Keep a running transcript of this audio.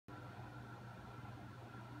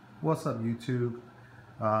What's up, YouTube?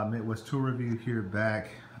 Midwest Tool Review here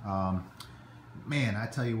back. Man, I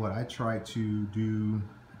tell you what, I tried to do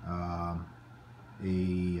a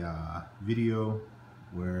video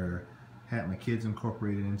where I had my kids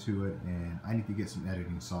incorporated into it, and I need to get some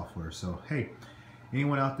editing software. So hey,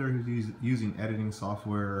 anyone out there who's using editing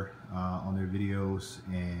software on their videos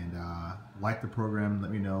and like the program,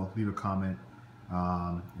 let me know, leave a comment,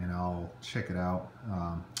 and I'll check it out.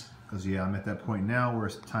 Because yeah, I'm at that point now where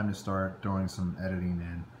it's time to start doing some editing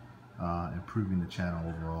and improving the channel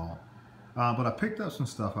overall. But I picked up some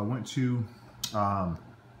stuff. I went to like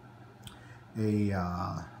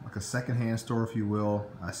a secondhand store, if you will.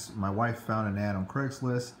 My wife found an ad on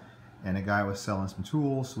Craigslist, and a guy was selling some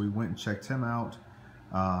tools, so we went and checked him out.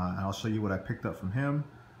 And I'll show you what I picked up from him.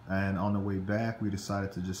 And on the way back, we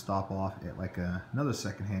decided to just stop off at like another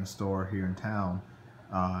secondhand store here in town.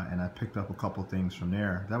 And I picked up a couple things from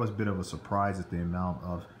there. That was a bit of a surprise at the amount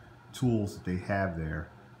of tools that they have there,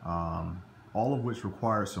 all of which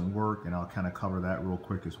require some work, and I'll kind of cover that real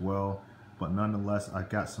quick as well. But nonetheless, I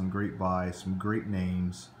got some great buys, some great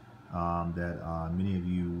names that many of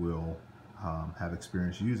you will have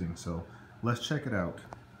experience using. So let's check it out.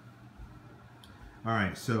 All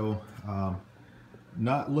right, so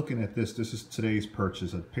not looking at this, this is today's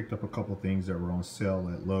purchase. I picked up a couple things that were on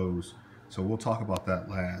sale at Lowe's. So we'll talk about that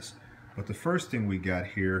last. But the first thing we got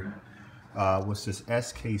here was this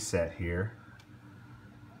SK set here.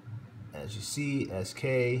 As you see,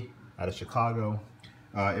 SK out of Chicago.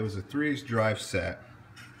 It was a 3/8 drive set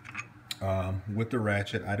with the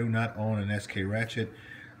ratchet. I do not own an SK ratchet.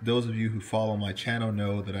 Those of you who follow my channel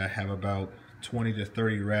know that I have about 20 to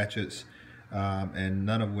 30 ratchets, and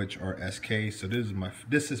none of which are SK. So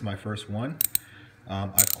this is my first one.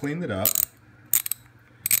 I've cleaned it up.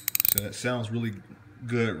 So that sounds really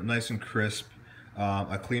good, nice and crisp.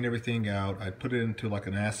 I cleaned everything out. I put it into like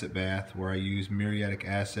an acid bath where I use muriatic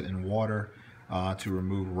acid and water to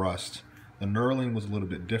remove rust. The knurling was a little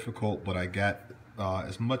bit difficult, but I got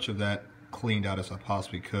as much of that cleaned out as I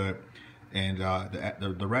possibly could. And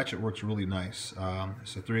the ratchet works really nice.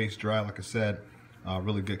 It's a 3/8 dry, like I said,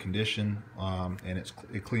 really good condition, and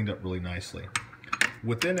it cleaned up really nicely.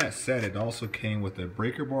 Within that set, it also came with a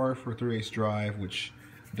breaker bar for 3/8 drive, which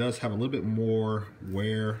does have a little bit more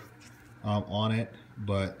wear on it,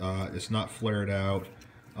 but it's not flared out.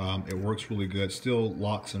 It works really good, still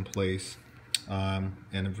locks in place, and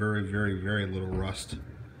very, very, very little rust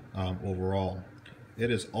overall. It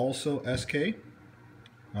is also SK,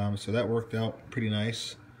 so that worked out pretty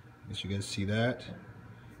nice, as you guys see that.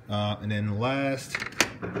 And then last,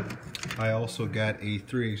 I also got a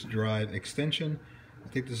 3/8 drive extension. I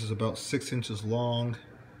think this is about 6 inches long.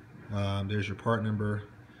 There's your part number.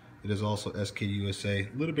 It is also SK USA,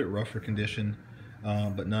 a little bit rougher condition,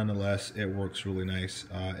 but nonetheless, it works really nice,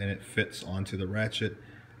 and it fits onto the ratchet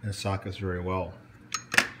and sockets very well.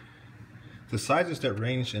 The sizes that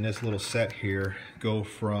range in this little set here go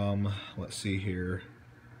from, let's see here,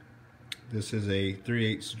 this is a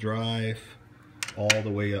 3/8 drive all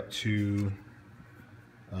the way up to,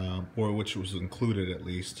 or which was included at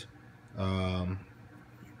least, all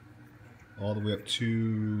the way up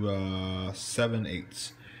to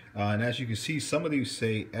 7/8. And as you can see, some of these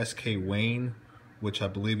say SK Wayne, which I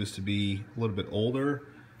believe is to be a little bit older,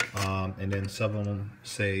 and then some of them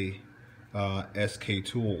say SK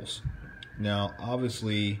Tools. Now,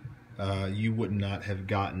 obviously, you would not have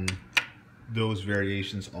gotten those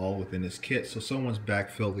variations all within this kit, so someone's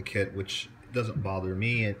backfilled the kit, which doesn't bother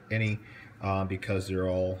me any, because they're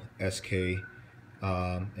all SK.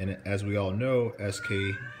 And as we all know,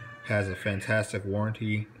 SK has a fantastic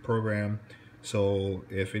warranty program. So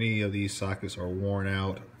if any of these sockets are worn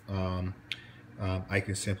out, I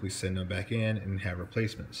can simply send them back in and have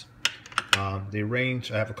replacements. They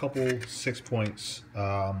range, I have a couple 6 points,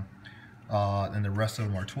 and the rest of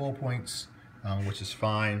them are 12 points, which is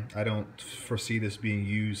fine. I don't foresee this being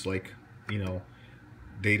used like, you know,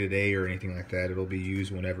 day to day or anything like that. It'll be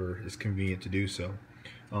used whenever it's convenient to do so.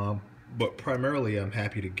 But primarily, I'm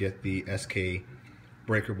happy to get the SK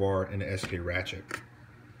breaker bar and the SK ratchet.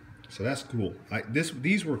 So that's cool.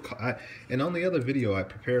 These were, and on the other video I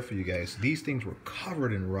prepared for you guys, these things were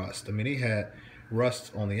covered in rust. I mean, they had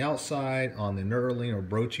rust on the outside, on the knurling or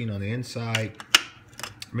broaching on the inside.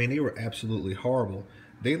 I mean, they were absolutely horrible.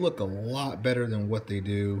 They look a lot better than what they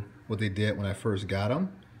did when I first got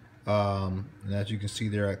them. And as you can see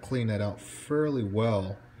there, I cleaned that out fairly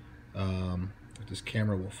well. If this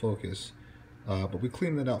camera will focus, but we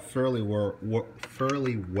cleaned it out fairly well.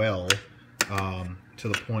 To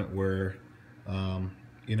the point where,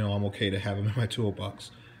 you know, I'm okay to have them in my toolbox.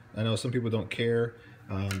 I know some people don't care.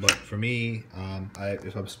 But for me,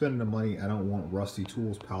 if I'm spending the money, I don't want rusty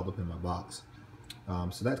tools piled up in my box.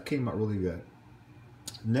 So that came out really good.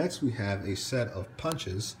 Next, we have a set of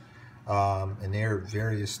punches, and they're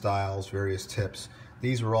various styles, various tips.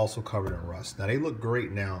 These were also covered in rust. Now they look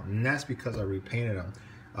great now, and that's because I repainted them.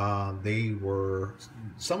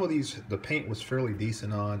 Some of these, the paint was fairly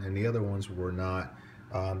decent on, and the other ones were not.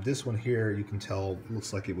 This one here, you can tell,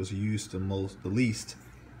 looks like it was used the least,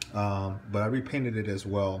 but I repainted it as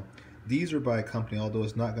well. These are by a company, although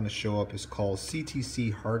it's not going to show up. It's called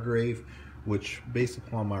CTC Hargrave, which, based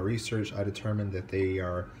upon my research, I determined that they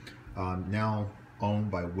are now owned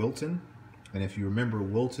by Wilton. And if you remember,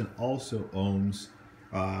 Wilton also owns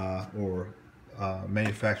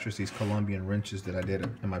manufactures these Colombian wrenches that I did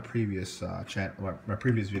in my previous my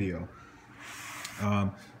previous video.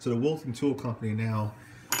 So the Wilton Tool Company now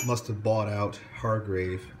must have bought out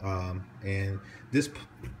Hargrave, and this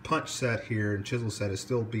punch set here and chisel set is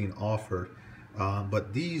still being offered.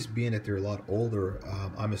 But these, being that they're a lot older,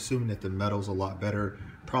 I'm assuming that the metal's a lot better.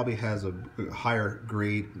 Probably has a higher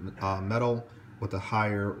grade metal with a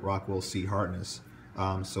higher Rockwell C hardness.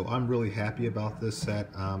 So I'm really happy about this set.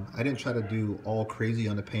 I didn't try to do all crazy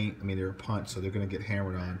on the paint. I mean, they're a punch, so they're going to get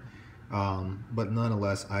hammered on. But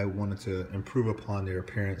nonetheless, I wanted to improve upon their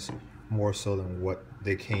appearance more so than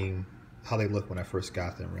how they look when I first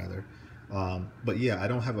got them, rather. But yeah, I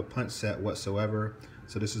don't have a punch set whatsoever.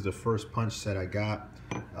 So this is the first punch set I got.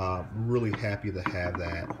 Really happy to have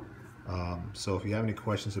that. So if you have any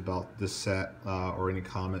questions about this set or any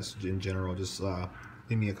comments in general, just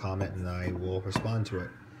leave me a comment and I will respond to it.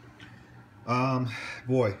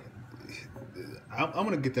 Boy, I'm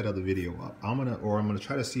gonna get that other video up. I'm gonna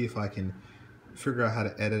try to see if I can figure out how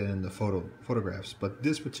to edit in the photographs. But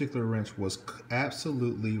this particular wrench was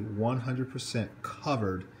absolutely 100%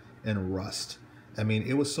 covered in rust. I mean,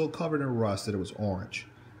 it was so covered in rust that it was orange.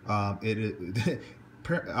 Obviously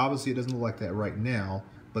it doesn't look like that right now,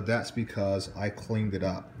 but that's because I cleaned it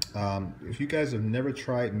up. If you guys have never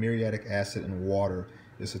tried muriatic acid and water,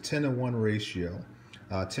 it's a 10-to-1 ratio.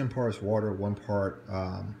 10 parts water, 1 part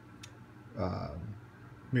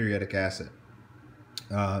muriatic acid.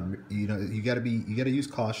 You know, you got to use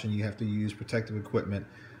caution. You have to use protective equipment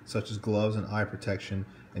such as gloves and eye protection,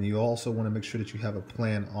 and you also want to make sure that you have a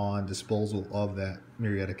plan on disposal of that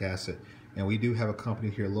muriatic acid. And we do have a company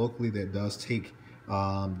here locally that does take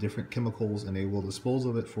different chemicals, and they will dispose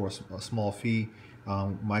of it for a small fee.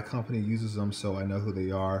 My company uses them, so I know who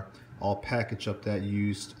they are. I'll package up that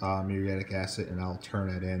used muriatic acid and I'll turn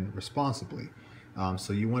it in responsibly.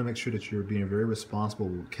 So you want to make sure that you're being very responsible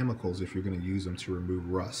with chemicals if you're going to use them to remove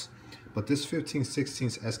rust. But this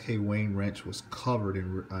 15/16 SK Wayne wrench was covered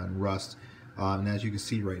in rust, and as you can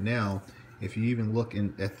see right now, if you even look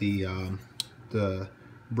at the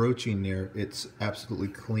broaching there, it's absolutely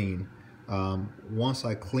clean. Once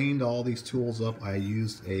I cleaned all these tools up, I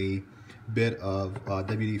used a bit of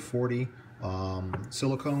WD-40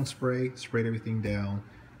 silicone spray, sprayed everything down,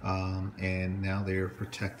 and now they're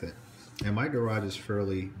protected. And my garage is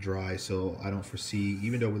fairly dry, so I don't foresee,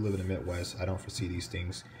 even though we live in the Midwest, I don't foresee these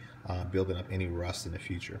things building up any rust in the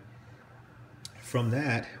future. From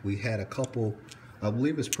that, we had a couple, I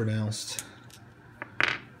believe it's pronounced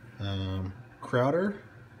Crowder,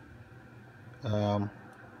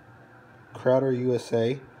 Crowder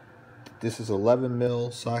USA. This is 11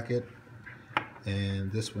 mil socket,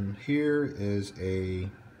 and this one here is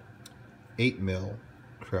a 8 mil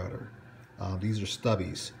Crowder. These are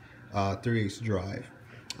stubbies, 3/8 drive.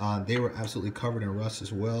 They were absolutely covered in rust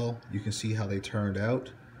as well. You can see how they turned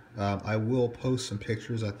out. I will post some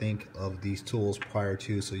pictures, I think, of these tools prior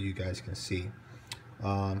to, so you guys can see.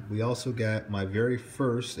 We also got my very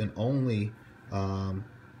first and only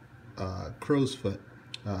crow's foot.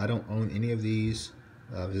 I don't own any of these.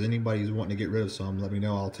 If there's anybody who's wanting to get rid of some, let me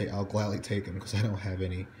know. I'll gladly take them because I don't have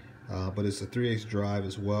any. But it's a 3/8 drive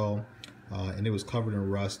as well, and it was covered in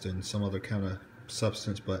rust and some other kind of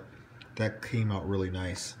substance, but that came out really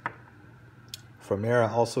nice. From there, I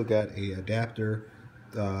also got a adapter,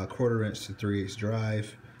 1/4 inch to 3/8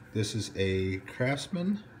 drive. This is a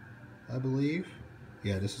Craftsman, I believe.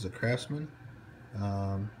 Yeah, this is a Craftsman,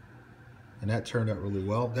 and that turned out really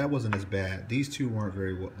well. That wasn't as bad. These two weren't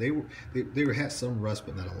very well. They had some rust,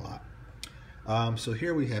 but not a lot. So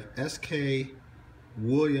here we have SK,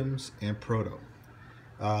 Williams, and Proto.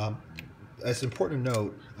 It's important to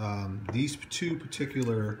note, these two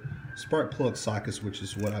particular spark plug sockets, which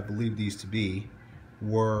is what I believe these to be,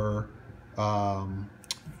 were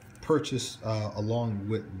purchased along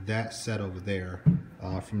with that set over there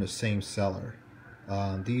from the same seller.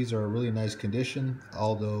 These are really nice condition,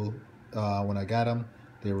 although when I got them,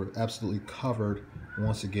 they were absolutely covered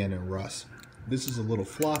once again in rust. This is a little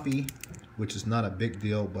floppy, which is not a big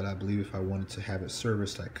deal, but I believe if I wanted to have it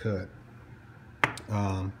serviced, I could.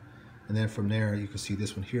 And then from there, you can see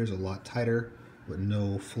this one here is a lot tighter with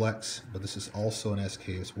no flex, but this is also an SK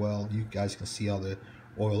as well. You guys can see all the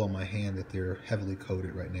oil on my hand that they're heavily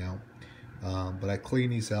coated right now. But I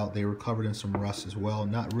cleaned these out. They were covered in some rust as well.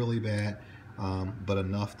 Not really bad, but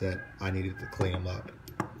enough that I needed to clean them up.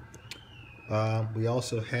 We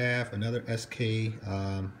also have another SK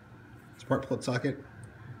spark plug socket.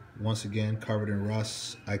 Once again, covered in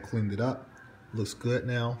rust. I cleaned it up. Looks good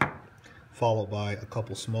now. Followed by a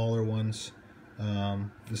couple smaller ones.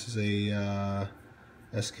 This is a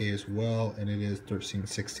SK as well, and it is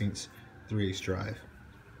 13/16 3/8 drive.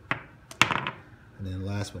 And then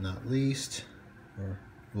last but not least, or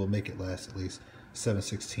we'll make it last at least,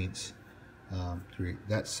 7/16 3.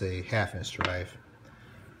 That's a 1/2 inch drive.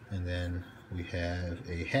 And then we have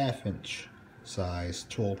a 1/2 inch size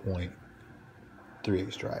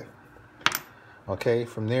 12.3/8 drive. Okay,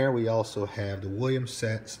 from there we also have the Williams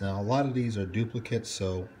sets. Now a lot of these are duplicates,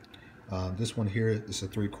 so this one here is a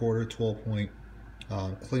 3/4 12 point,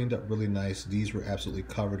 cleaned up really nice. These were absolutely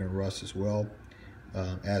covered in rust as well,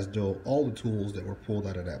 as do all the tools that were pulled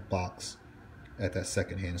out of that box at that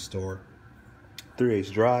secondhand store.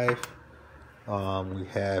 3/8 drive. We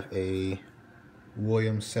have a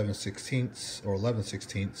Williams 7/16 or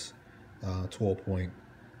 11/16 12 point,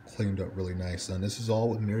 cleaned up really nice. And this is all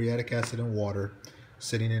with muriatic acid and water,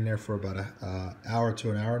 sitting in there for about an hour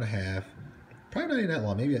to an hour and a half. Probably not even that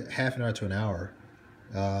long, maybe 1/2 an hour to an hour.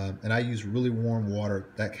 And I use really warm water.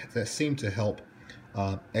 That seemed to help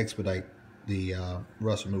expedite the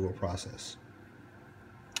rust removal process.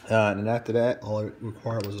 And after that, all it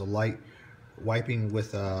required was a light wiping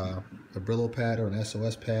with a Brillo pad or an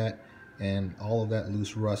SOS pad, and all of that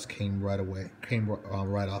loose rust came right away,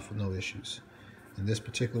 right off with no issues. In this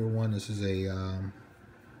particular one, this is a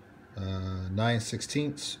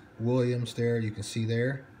 9/16 Williams. There you can see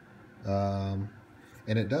there, and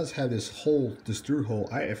it does have this hole, this through hole.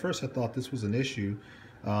 At first I thought this was an issue,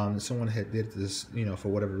 someone had did this, you know, for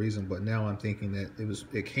whatever reason, but now I'm thinking that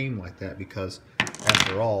it came like that because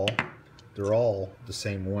after all, they're all the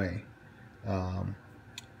same way.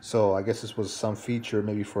 So I guess this was some feature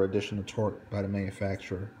maybe for additional torque by the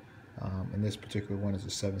manufacturer. And this particular one is a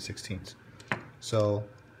 7/16. So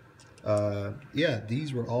yeah,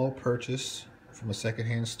 these were all purchased from a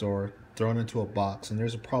secondhand store, thrown into a box, and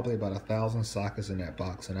there's probably about 1,000 sockets in that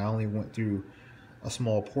box, and I only went through a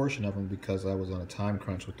small portion of them because I was on a time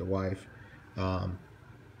crunch with the wife.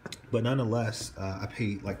 But nonetheless, I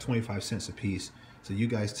paid like 25 cents a piece. So you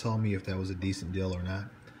guys tell me if that was a decent deal or not.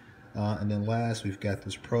 And then last, we've got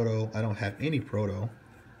this Proto. I don't have any Proto.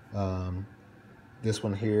 This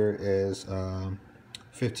one here is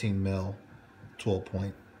 15 mil 12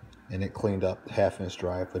 point, and it cleaned up 1/2 inch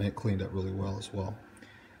drive, but it cleaned up really well as well.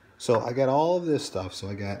 So I got all of this stuff. So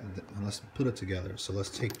let's put it together. So let's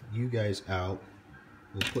take you guys out.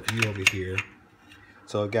 We'll put you over here.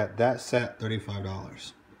 So I got that set,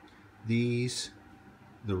 $35. These,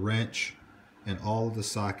 the wrench, and all of the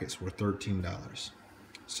sockets were $13.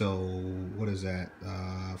 So what is that?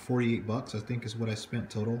 48 bucks, I think, is what I spent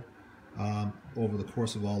total over the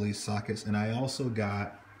course of all these sockets. And I also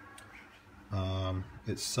got,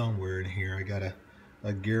 it's somewhere in here, I got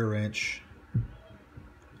a gear wrench,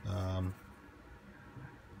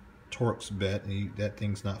 Torx bet, and that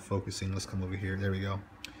thing's not focusing. Let's come over here. There we go.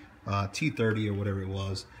 T30 or whatever it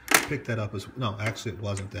was. Picked that up as, no, actually it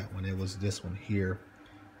wasn't that one. It was this one here.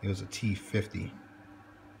 It was a T50.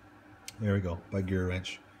 There we go, by Gear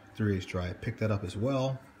Wrench, 3/8 drive. Picked that up as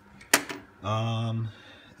well.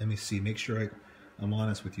 Let me see, make sure I'm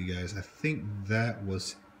honest with you guys. I think that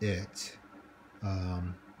was it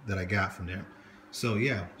that I got from there. So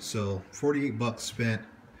yeah, so 48 bucks spent,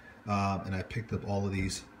 and I picked up all of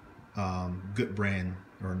these good brand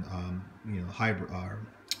or you know, hybrid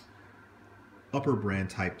upper brand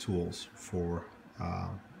type tools for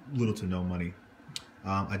little to no money.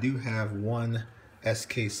 I do have one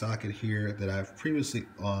SK socket here that I've previously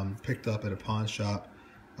picked up at a pawn shop.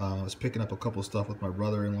 I was picking up a couple stuff with my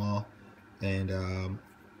brother-in-law, and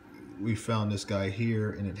we found this guy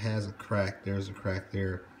here, and it has a crack. There's a crack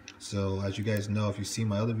there. So as you guys know, if you see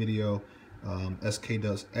my other video, SK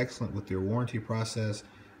does excellent with their warranty process,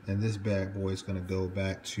 and this bad boy is going to go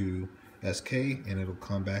back to SK, and it'll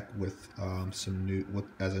come back with some new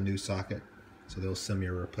as a new socket. So they'll send me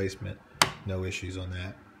a replacement. No issues on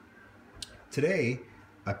that. Today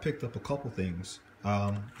I picked up a couple things.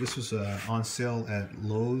 This was on sale at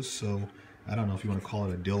Lowe's, so I don't know if you want to call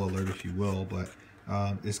it a deal alert, if you will, but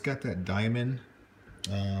it's got that diamond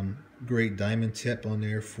Great diamond tip on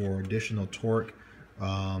there for additional torque,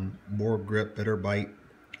 more grip, better bite,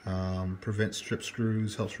 prevents strip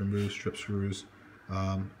screws, helps remove strip screws.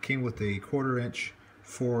 Came with a 1/4 inch,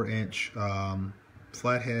 4 inch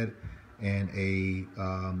flathead and a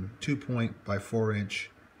 2-point by 4 inch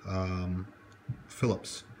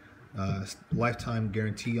Phillips. Lifetime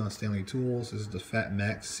guarantee on Stanley Tools. This is the Fat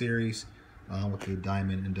Max series with the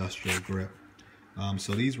diamond industrial grip.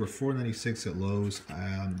 So these were $4.96 at Lowe's.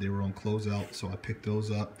 They were on closeout, so I picked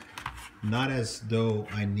those up. Not as though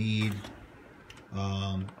I need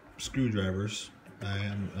screwdrivers. I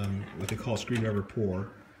am what they call screwdriver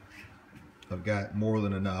poor. I've got more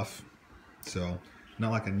than enough, so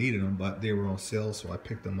not like I needed them, but they were on sale, so I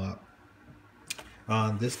picked them up.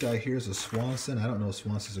 This guy here is a Swanson. I don't know if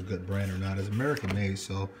Swanson's a good brand or not. It's American made,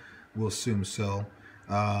 so we'll assume so.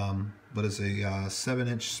 But it's a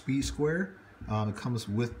 7-inch speed square. It comes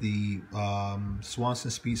with the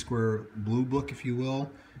Swanson Speed Square Blue Book, if you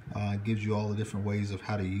will. It gives you all the different ways of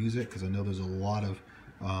how to use it, because I know there's a lot of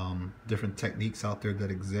different techniques out there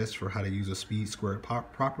that exist for how to use a speed square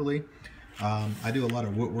properly. I do a lot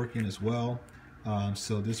of woodworking as well,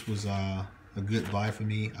 so this was a good buy for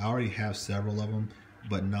me. I already have several of them,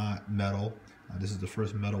 but not metal. This is the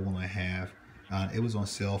first metal one I have. It was on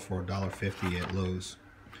sale for $1.50 at Lowe's.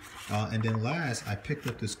 And then last, I picked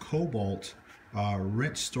up this Cobalt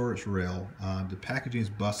wrench storage rail. The packaging is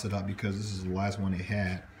busted up because this is the last one they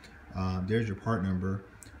had. There's your part number.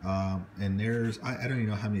 And there's, I don't even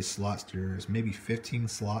know how many slots there's, maybe 15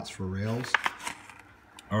 slots for rails,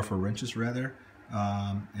 or for wrenches rather.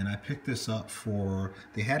 And I picked this up for,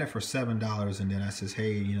 they had it for $7, and then I says,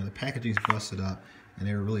 hey, you know, the packaging's busted up and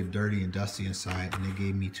they were really dirty and dusty inside, and they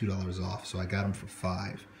gave me $2 off, so I got them for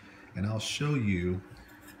 $5. And I'll show you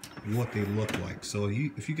what they look like. So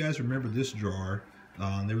if you guys remember this drawer,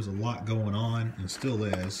 there was a lot going on, and still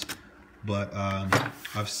is, but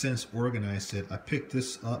I've since organized it. I picked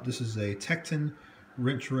this up. This is a Tekton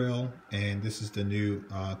wrench rail, and this is the new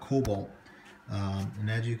Cobalt. And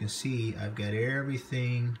as you can see, I've got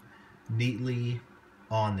everything neatly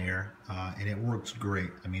on there, and it works great.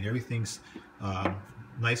 I mean, everything's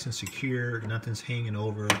nice and secure, nothing's hanging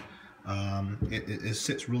over. It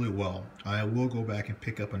sits really well. I will go back and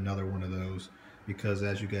pick up another one of those, because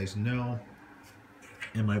as you guys know,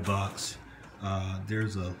 in my box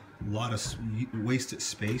there's a lot of wasted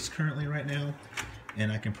space currently right now,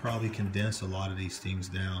 and I can probably condense a lot of these things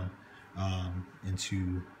down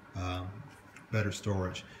into better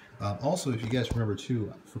storage. Also, if you guys remember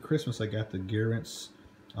too, for Christmas I got the Garance,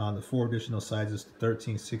 the 4 additional sizes,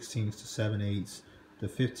 13/16 to 7/8, the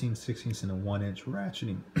 15/16 and a 1-inch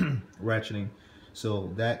ratcheting.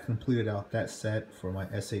 So that completed out that set for my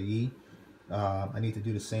SAE. I need to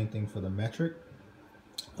do the same thing for the metric,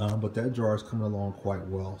 but that drawer is coming along quite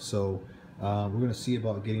well. So we're going to see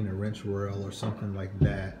about getting a wrench rail or something like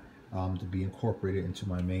that to be incorporated into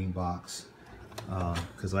my main box,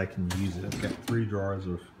 because I can use it. I've got 3 drawers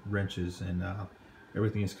of wrenches, and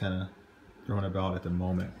everything is kind of thrown about at the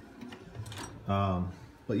moment.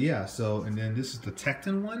 But yeah, so, and then this is the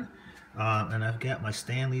Tekton one, and I've got my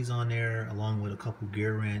Stanleys on there along with a couple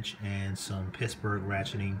gear wrench and some Pittsburgh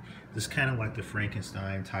ratcheting. This is kind of like the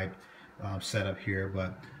Frankenstein type setup here,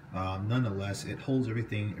 but nonetheless, it holds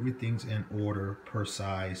everything. Everything's in order per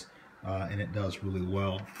size, and it does really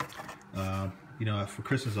well. You know, for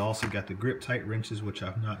Christmas I also got the grip tight wrenches, which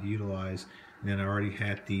I've not utilized, and then I already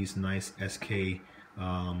had these nice SK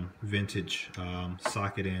vintage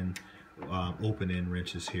socket in open end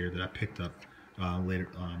wrenches here that I picked up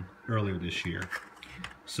earlier this year.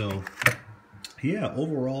 So yeah,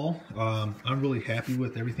 overall I'm really happy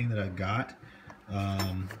with everything that I got.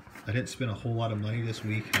 I didn't spend a whole lot of money this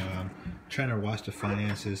week. Trying to watch the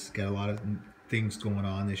finances. Got a lot of things going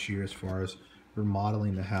on this year as far as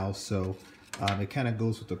remodeling the house, so it kind of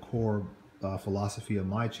goes with the core philosophy of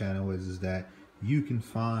my channel is that you can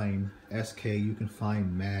find SK, you can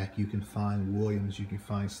find Mac, you can find Williams, you can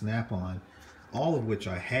find Snap-on, all of which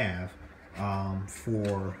I have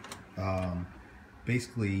for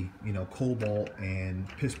basically, you know, Cobalt and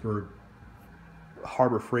Pittsburgh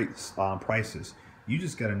Harbor Freight prices. You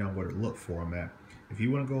just got to know where to look for them at. If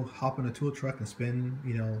you want to go hop in a tool truck and spend,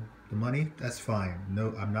 you know, the money, that's fine.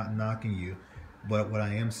 No, I'm not knocking you. But what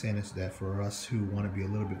I am saying is that for us who want to be a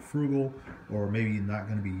little bit frugal, or maybe not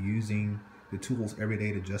going to be using the tools every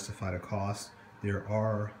day to justify the cost, there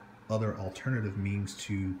are other alternative means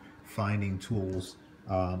to finding tools,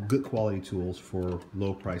 good quality tools for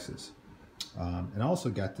low prices. And I also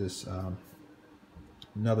got this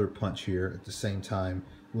another punch here at the same time.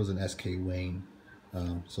 It was an SK Wayne,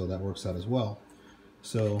 so that works out as well.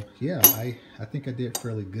 So yeah, I think I did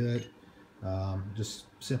fairly good. Just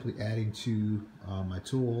simply adding to my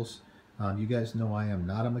tools. You guys know I am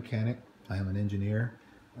not a mechanic. I am an engineer.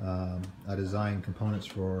 I design components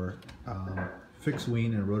for fixed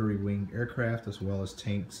wing and rotary wing aircraft, as well as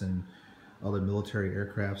tanks and other military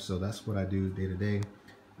aircraft. So that's what I do day to day.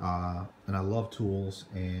 And I love tools,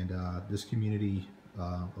 and this community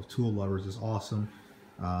of tool lovers is awesome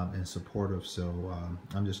and supportive. So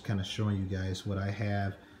I'm just kind of showing you guys what I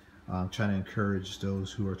have, trying to encourage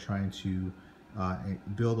those who are trying to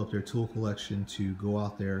build up their tool collection to go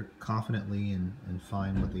out there confidently and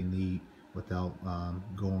find what they need without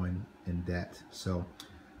going in debt. So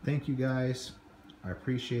thank you guys. I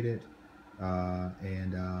appreciate it.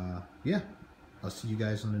 Yeah, I'll see you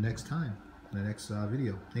guys on the next time, in the next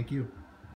video. Thank you.